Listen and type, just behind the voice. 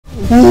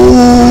See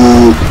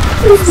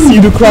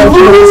the crouch,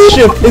 it's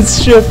shift, it's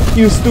shift,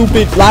 you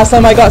stupid. Last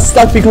time I got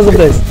stuck because of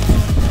this.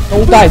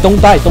 Don't die, don't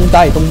die, don't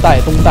die, don't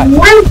die, don't die.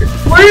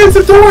 Where is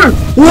the door?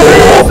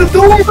 Where is the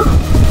door?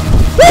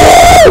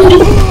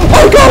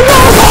 I got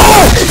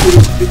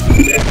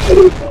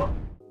lava!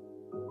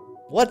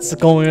 What's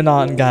going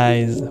on,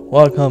 guys?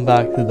 Welcome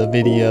back to the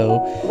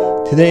video.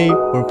 Today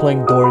we're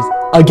playing Doors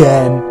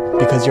again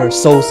because you're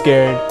so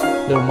scared,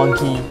 little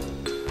monkey.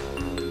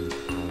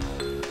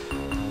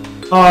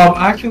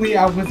 Actually,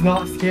 I was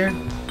not scared.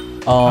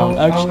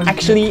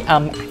 Actually, I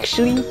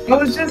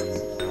was just.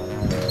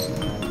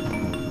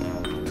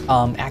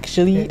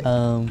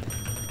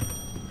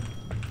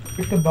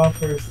 Pick the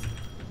buffers.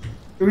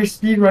 We're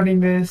speedrunning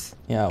this.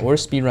 Yeah, we're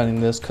speedrunning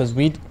this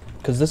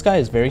because this guy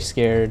is very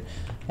scared,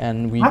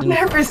 and I'm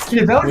never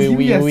scared. That was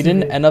we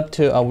didn't end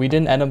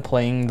up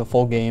playing the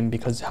full game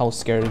because how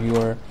scared you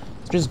were.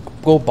 Just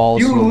go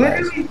balls to the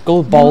walls.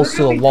 Go balls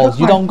to the walls.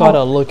 You don't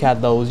gotta look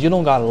at those. You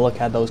don't gotta look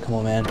at those. Come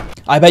on, man.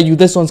 I bet you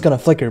this one's gonna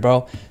flicker,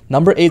 bro.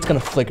 Number 8's gonna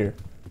flicker.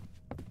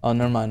 Oh,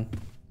 never mind.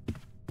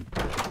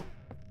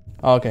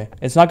 Oh, okay,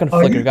 it's not gonna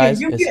flicker,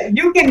 guys. You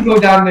can go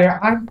down there.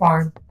 I'm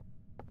fine.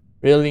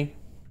 Really?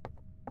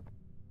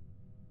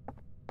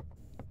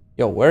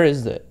 Yo, where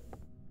is it?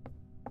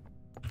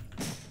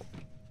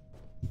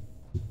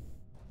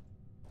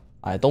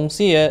 I don't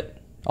see it.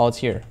 Oh, it's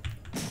here.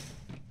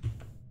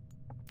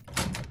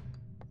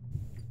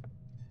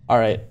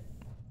 Alright.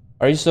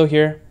 Are you still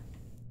here?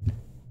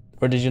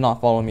 Or did you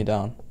not follow me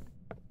down?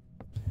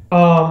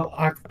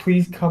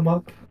 Please come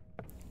up.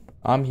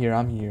 I'm here,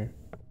 I'm here.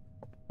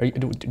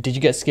 Did you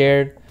get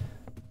scared?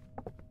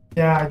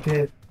 Yeah, I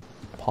did.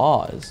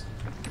 Pause.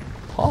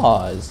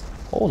 Pause.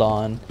 Hold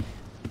on.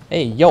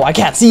 Hey, yo, I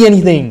can't see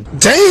anything!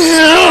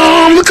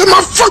 Damn! Look at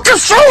my fucking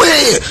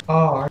forehead!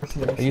 Oh, I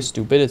see. Are you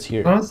stupid? It's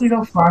here. I don't see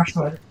no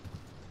flashlight.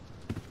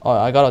 Oh,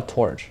 I got a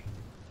torch.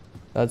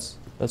 That's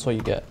what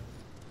you get.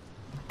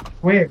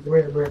 Where?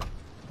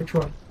 Which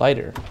one?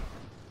 Lighter.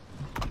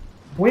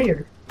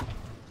 Where?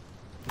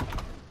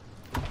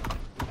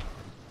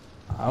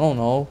 I don't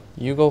know.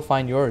 You go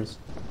find yours.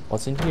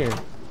 What's in here?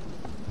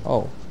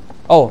 Oh.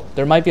 Oh,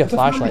 there might be a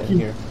flashlight in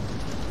here.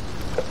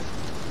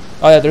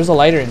 Oh yeah, there's a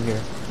lighter in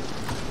here.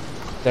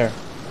 There.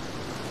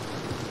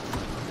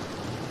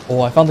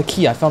 Oh, I found the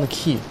key. I found the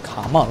key.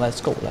 Come on, let's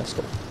go. Let's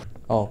go.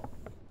 Oh.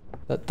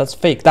 That's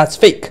fake. That's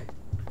fake.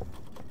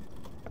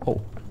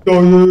 Oh.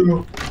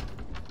 No.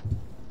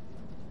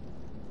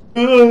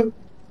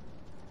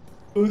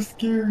 So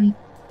scary.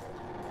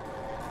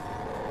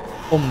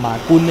 Oh my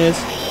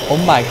goodness. Oh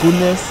my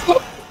goodness.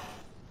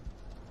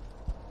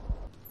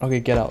 Okay,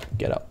 get out.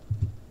 Get out.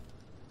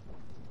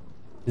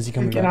 Is he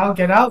coming back?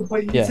 Get out.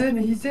 Wait, he's Yeah.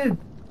 in.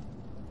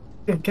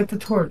 Okay, get the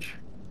torch.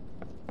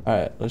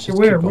 Alright, let's just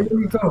Where? keep Where going.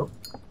 do we go?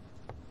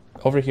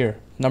 Over here.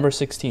 Number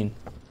 16.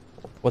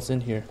 What's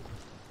in here?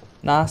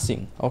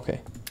 Nothing.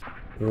 Okay.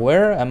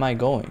 Where am I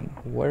going?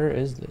 Where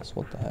is this?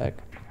 What the heck?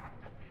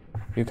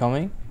 You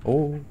coming?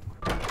 Oh.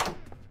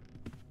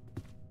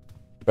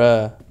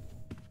 Bruh.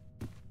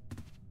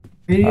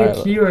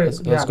 Alright,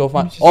 let's go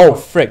find. Oh,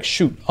 frick.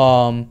 Shoot.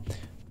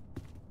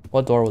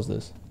 What door was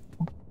this?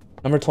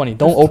 Number 20.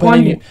 Don't open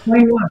 20, any.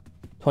 21.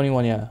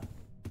 21, yeah.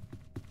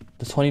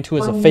 The 22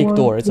 is a fake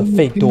door. It's a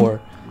fake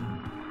door.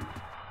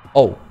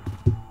 Oh.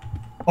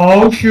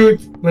 Oh, shoot.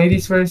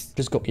 Ladies first.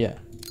 Just go. Yeah.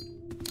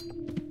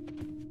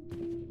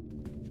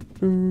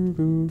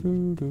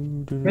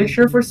 Make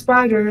sure for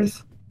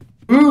spiders.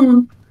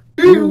 Ooh.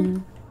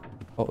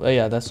 Oh,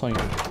 yeah, that's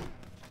 20.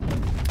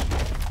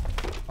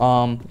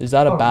 Is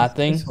that a bad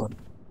thing?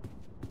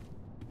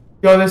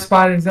 Yo, there's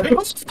spiders.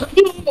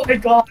 Oh my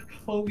god.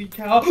 Holy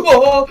cow.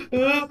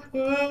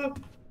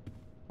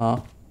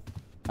 Huh?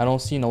 I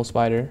don't see no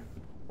spider.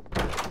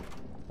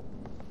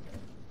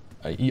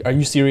 Are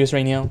you serious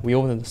right now? We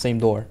opened the same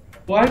door.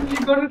 Why did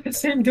you go to the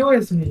same door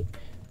as me?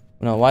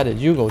 No, why did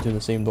you go to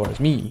the same door as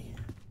me?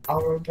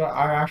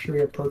 I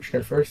actually approached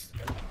it first.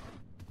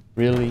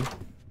 Really?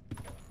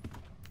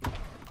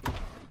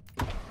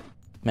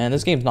 Man,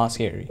 this game's not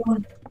scary.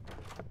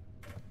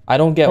 I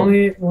don't get.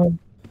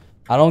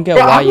 I don't get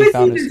why you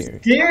found it scary.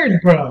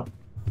 Scared, bro.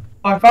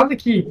 Oh, I found the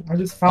key. I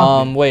just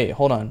found it. Wait,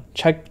 hold on.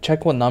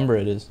 Check what number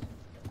it is.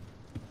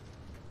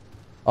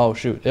 Oh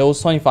shoot, it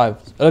was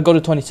 25. Go to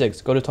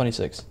 26. Go to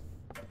 26.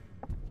 I'm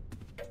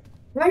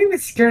not even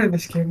scared of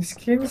this game. This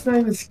game is not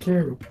even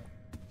scary.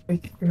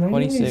 Like,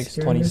 26,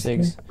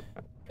 26.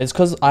 It's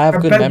because I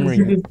have good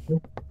memory.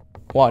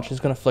 Watch, it's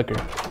gonna flicker.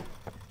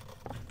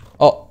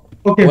 Oh,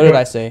 okay, what did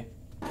I say?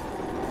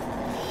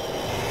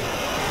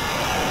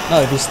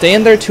 No, if you stay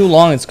in there too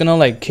long, it's gonna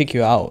like kick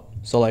you out.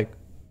 So like,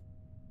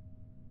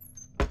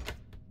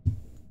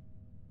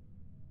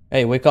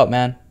 hey, wake up,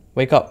 man.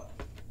 Wake up.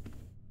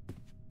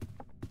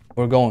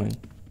 We're going.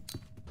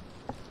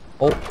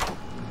 Oh.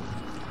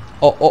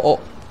 Oh,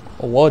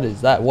 what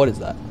is that? What is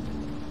that?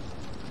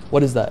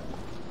 What is that?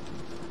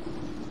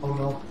 Oh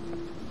no.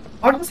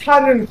 I'll just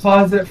hide it in the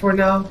closet for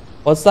now.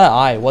 What's that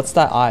eye? What's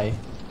that eye?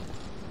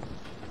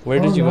 Where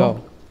did you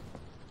go?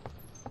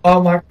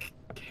 Oh my.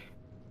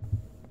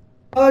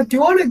 Do you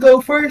want to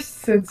go first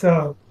since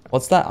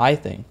What's that eye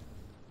thing?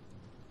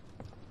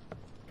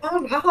 I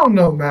don't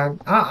know, man.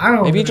 I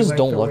don't Maybe really just like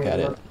don't the look way at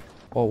it it. looks.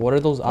 Oh, what are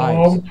those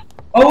eyes?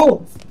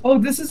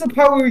 This is the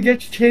part where we get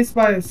chased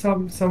by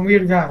some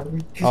weird guy. We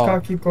just Oh,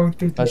 gotta keep going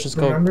through. let's just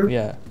go. Remember?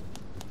 Yeah.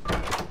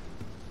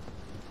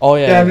 Oh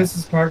yeah, Yeah, yeah. this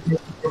is part.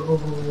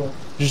 Go.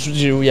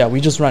 Yeah, we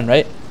just run,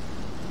 right?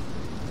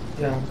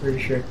 Yeah, I'm pretty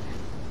sure.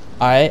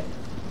 Alright.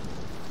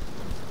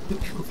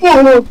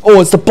 Whoa!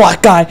 Oh, it's the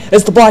black guy!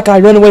 It's the black guy!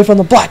 Run away from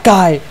the black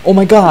guy! Oh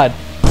my god!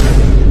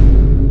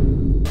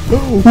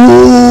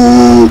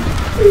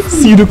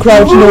 See the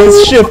crouch? No,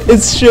 it's shift!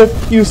 It's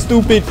shift! You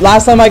stupid!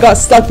 Last time I got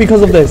stuck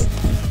because of this!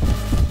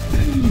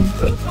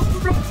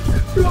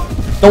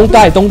 Don't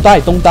die! Don't die!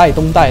 Don't die!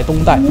 Don't die!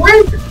 Don't die!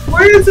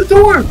 Where is the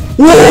door?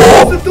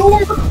 Whoa! Where's the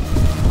door?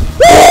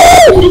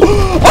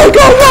 I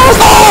got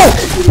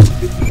lost!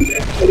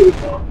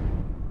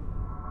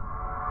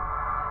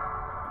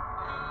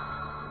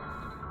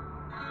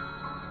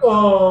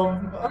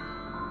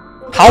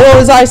 How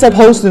was I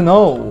supposed to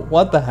know?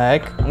 What the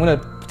heck? I'm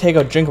gonna take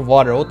a drink of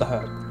water. What the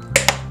heck?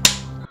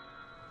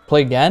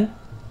 Play again?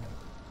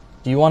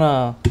 Do you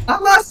wanna?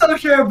 I'm not so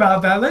sure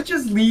about that. Let's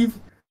just leave.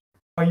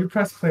 Oh, you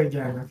press play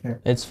again. Okay.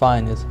 It's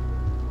fine.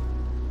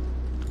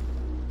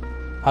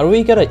 How do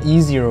we get an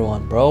easier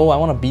one, bro? I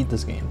wanna beat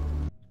this game.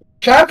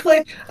 Should I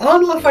play? I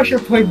don't know if I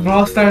should play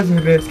Brawl Stars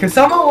with this, because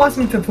someone wants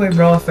me to play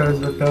Brawl Stars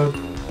with those.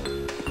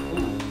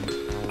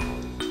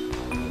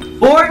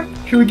 Or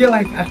should we get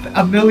like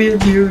a million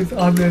views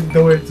on this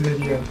Doors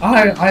video?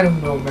 I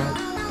don't know, man.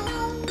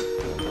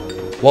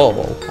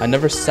 Whoa, I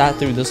never sat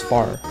through this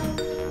far.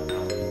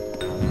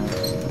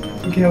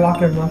 Okay,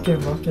 lock in. Okay,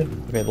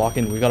 lock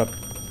in. We gotta.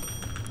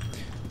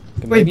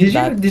 Okay, Wait, maybe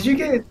did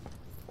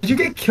you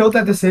get killed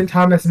at the same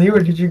time as me, or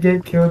did you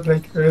get killed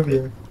like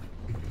earlier?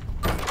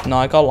 No,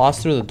 I got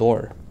lost through the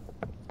door.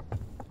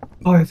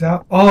 Oh, is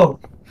that? Oh,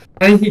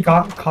 and he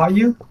caught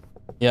you.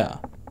 Yeah.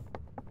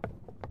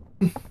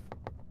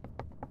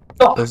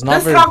 So It's not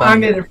this very time I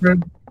funny. made it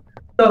further.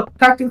 So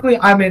technically,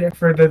 I made it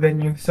further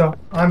than you. So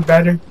I'm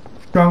better,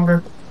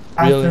 stronger,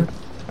 faster. Really?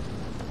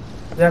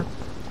 Yep.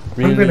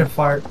 Really? I'm gonna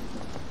fart.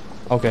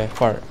 Okay,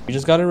 fart. We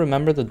just gotta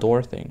remember the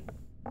door thing.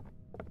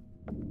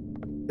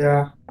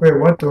 Yeah. Wait,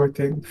 what door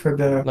thing for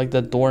the? Like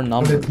the door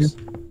numbers.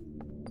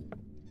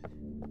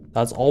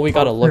 That's all we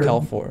gotta look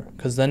out for.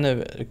 Cause then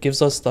it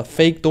gives us the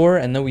fake door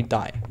and then we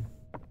die.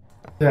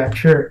 Yeah,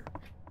 sure.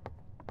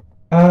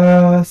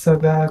 So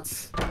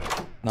that's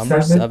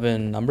Number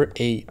 7, number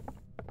 8.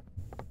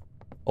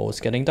 Oh, it's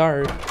getting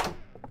dark.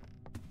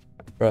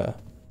 Bruh.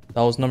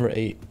 That was number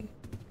 8.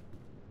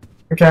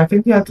 Okay, I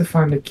think we have to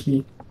find a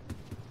key.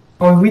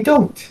 Oh, we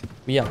don't.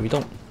 Yeah, we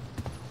don't.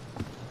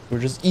 We're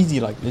just easy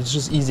like it's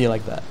just easy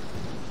like that.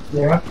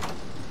 Yeah.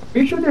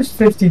 Pretty sure there's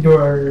 50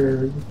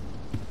 doors.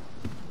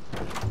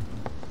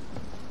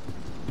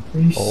 Are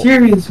you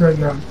serious right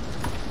now?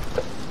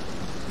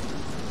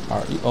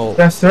 Oh,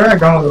 Yes, sir. I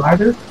got a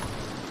ladder.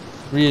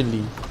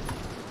 really?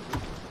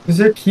 Is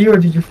there a key or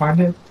did you find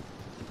it?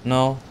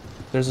 No.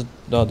 There's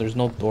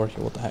no door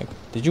here. What the heck?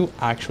 Did you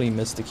actually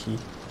miss the key?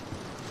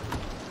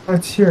 Oh,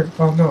 it's here.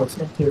 Oh no, it's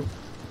not here.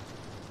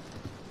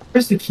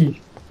 Where's the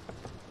key?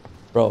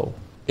 Bro,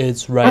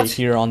 it's right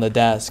here on the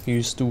desk,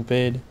 you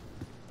stupid.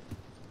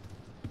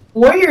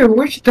 Where?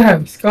 Which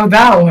desk? Oh,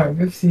 that one.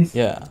 Oopsies.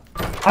 Yeah.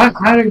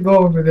 I didn't go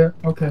over there.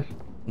 Okay.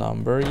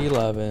 Number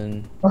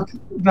 11. Okay.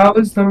 That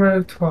was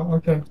number 12.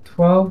 Okay,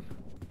 12.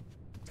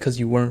 Because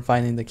you weren't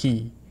finding the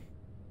key.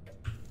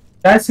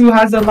 Guess who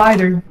has a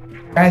lighter?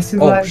 Guess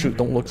who Oh shoot,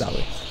 don't look that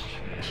way.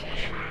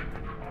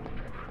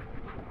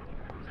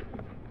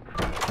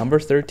 Number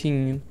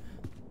 13.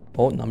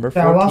 Oh, number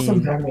 14. Yeah, I lost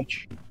some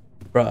damage.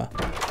 Bruh.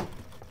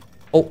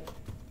 Oh.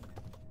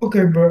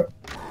 Okay, bro.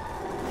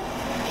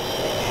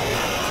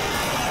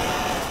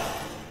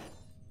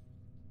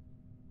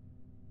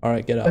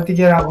 Alright, get I have out. to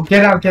get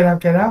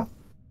out. Get out.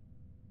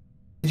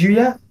 Did you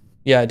yet?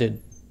 Yeah, I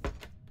did.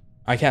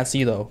 I can't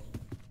see though.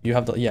 You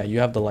have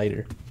the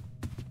lighter.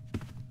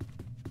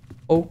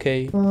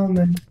 Okay. Oh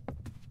man.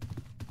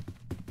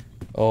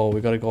 Oh,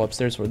 we gotta go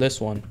upstairs for this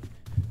one.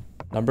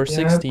 Number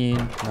 16.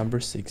 Number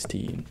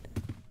 16.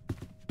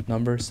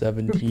 Number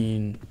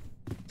 17.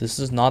 This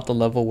is not the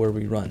level where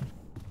we run.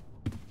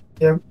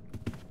 Yep.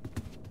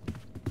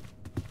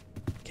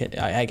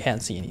 I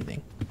can't see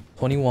anything.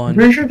 21. I'm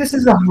pretty sure this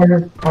is a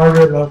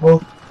harder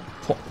level.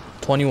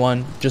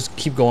 21. Just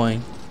keep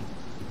going.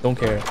 Don't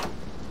care.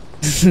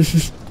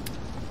 Because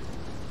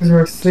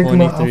we're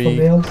Sigma Alpha 23.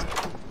 males.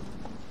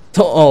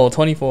 Oh,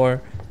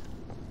 24.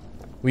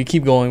 We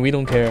keep going. We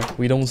don't care.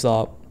 We don't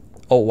stop.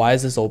 Oh, why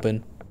is this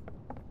open?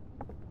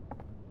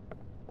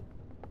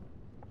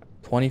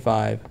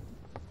 25.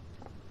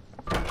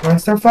 When I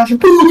start flashing.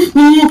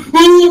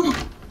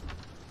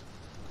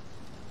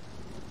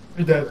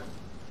 You're dead.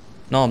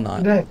 No, I'm You're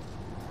not. dead.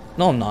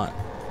 No, I'm not.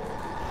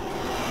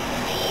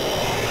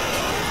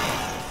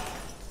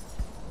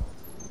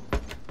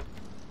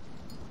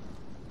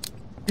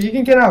 You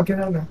can get out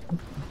now.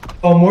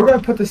 Oh, where do I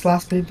put this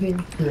last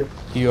painting? Here.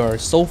 You are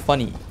so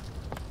funny.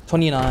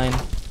 29.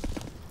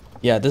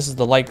 Yeah, this is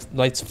the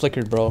lights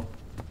flickered, bro.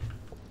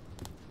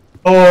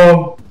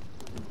 I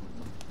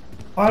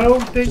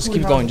don't think. Just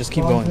keep going. Just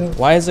keep going.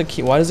 Why does it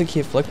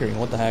keep flickering?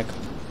 What the heck?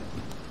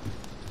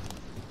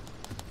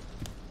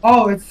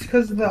 Oh, it's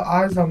because of the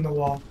eyes on the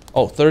wall.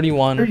 Oh,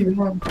 31.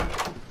 31.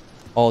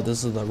 Oh,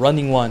 this is the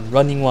running one.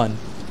 Running one.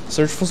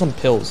 Search for some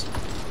pills.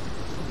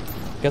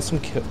 Get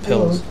some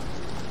pills.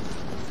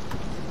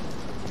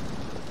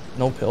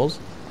 No pills?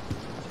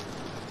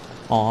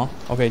 Aw.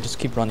 Okay, just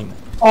keep running.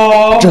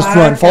 Oh, just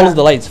run. Follow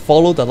the lights.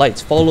 Follow the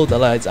lights. Follow the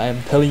lights. I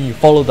am telling you,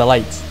 follow the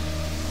lights.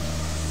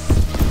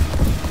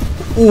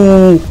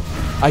 Ooh.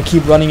 I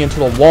keep running into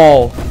the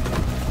wall.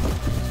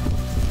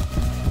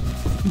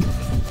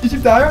 Did you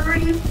die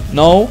already?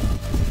 No.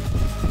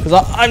 Because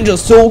I'm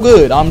just so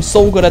good. I'm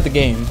so good at the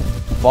game.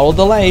 Follow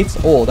the lights.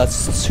 Oh,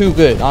 that's too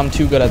good. I'm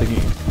too good at the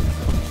game.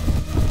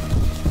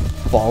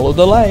 Follow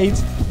the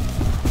lights.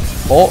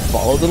 Oh,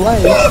 follow the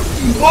lights.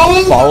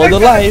 Oh, follow the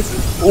lights.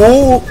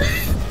 Oh.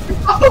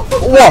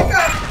 What?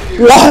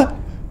 What?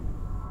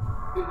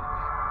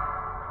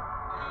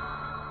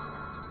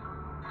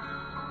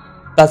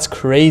 That's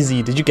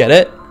crazy. Did you get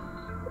it?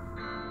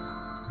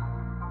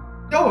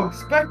 No,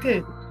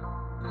 spectate.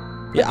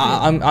 Yeah,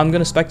 I'm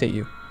gonna spectate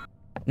you.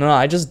 No,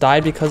 I just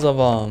died because of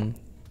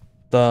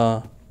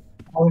the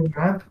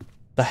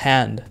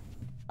hand.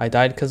 I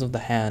died because of the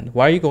hand.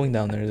 Why are you going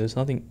down there? There's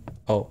nothing.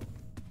 Oh.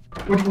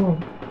 What do you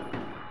want?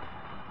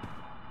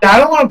 Yeah, I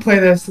don't want to play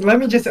this. Let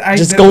me just exit.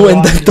 Just go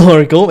in the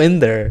door. Go in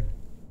there.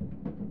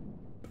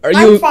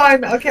 I'm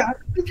fine. Okay, I'm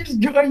just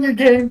join your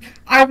game.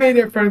 I made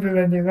it further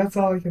than you. That's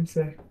all I can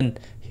say.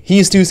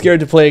 He's too scared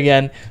to play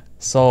again.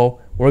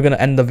 So we're gonna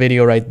end the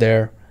video right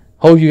there.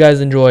 Hope you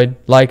guys enjoyed.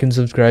 Like and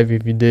subscribe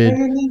if you did.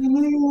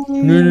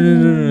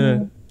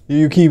 No.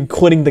 You keep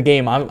quitting the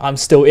game. I'm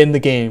still in the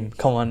game.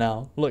 Come on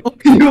now.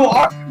 Look. You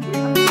are.